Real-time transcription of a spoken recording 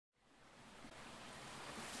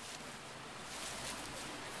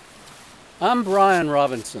I'm Bryan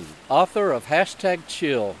Robinson, author of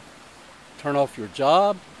 #Chill, Turn Off Your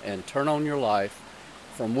Job and Turn On Your Life,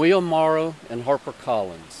 from William Morrow and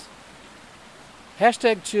HarperCollins.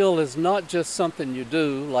 #Chill is not just something you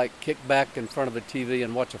do, like kick back in front of the TV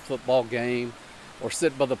and watch a football game, or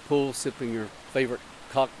sit by the pool sipping your favorite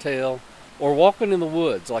cocktail, or walking in the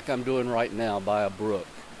woods like I'm doing right now by a brook.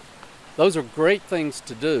 Those are great things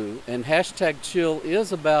to do, and #Chill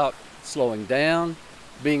is about slowing down,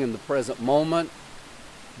 being in the present moment,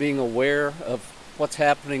 being aware of what's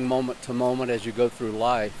happening moment to moment as you go through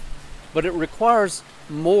life. But it requires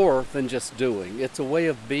more than just doing. It's a way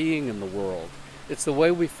of being in the world. It's the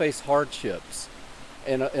way we face hardships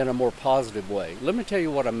in a more positive way. Let me tell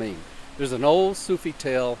you what I mean. There's an old Sufi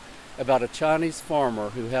tale about a Chinese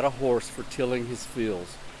farmer who had a horse for tilling his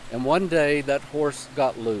fields. And one day that horse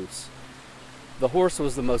got loose. The horse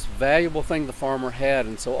was the most valuable thing the farmer had,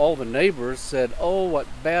 and so all the neighbors said, "Oh, what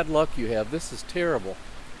bad luck you have, this is terrible."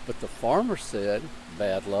 But the farmer said,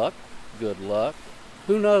 "Bad luck, good luck,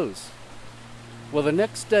 who knows?" Well, the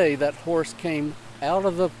next day that horse came out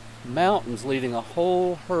of the mountains leading a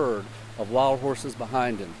whole herd of wild horses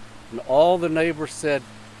behind him. And all the neighbors said,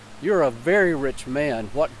 "You're a very rich man,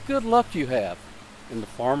 what good luck you have." And the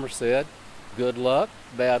farmer said, "Good luck,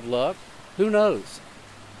 bad luck, who knows?"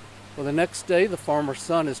 Well, the next day, the farmer's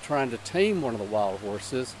son is trying to tame one of the wild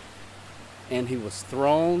horses, and he was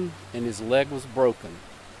thrown, and his leg was broken.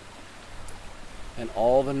 And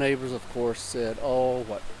all the neighbors, of course, said, "Oh,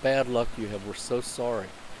 what bad luck you have, we're so sorry."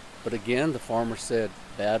 But again, the farmer said,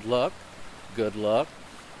 "Bad luck, good luck,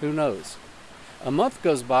 who knows?" A month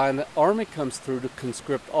goes by, and the army comes through to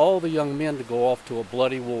conscript all the young men to go off to a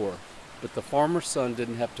bloody war. But the farmer's son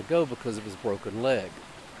didn't have to go because of his broken leg.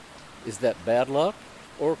 Is that bad luck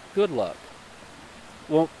or good luck?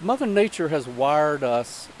 Well, Mother Nature has wired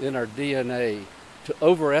us in our DNA to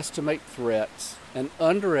overestimate threats and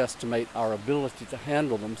underestimate our ability to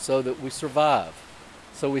handle them so that we survive,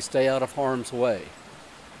 so we stay out of harm's way.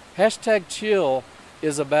 #Chill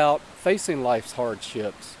is about facing life's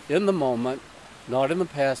hardships in the moment, not in the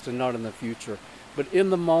past and not in the future, but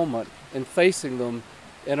in the moment, and facing them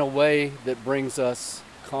in a way that brings us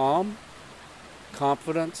calm,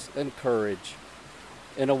 confidence, and courage,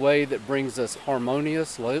 in a way that brings us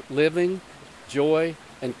harmonious living, joy,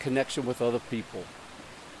 and connection with other people.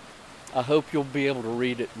 I hope you'll be able to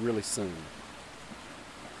read it really soon.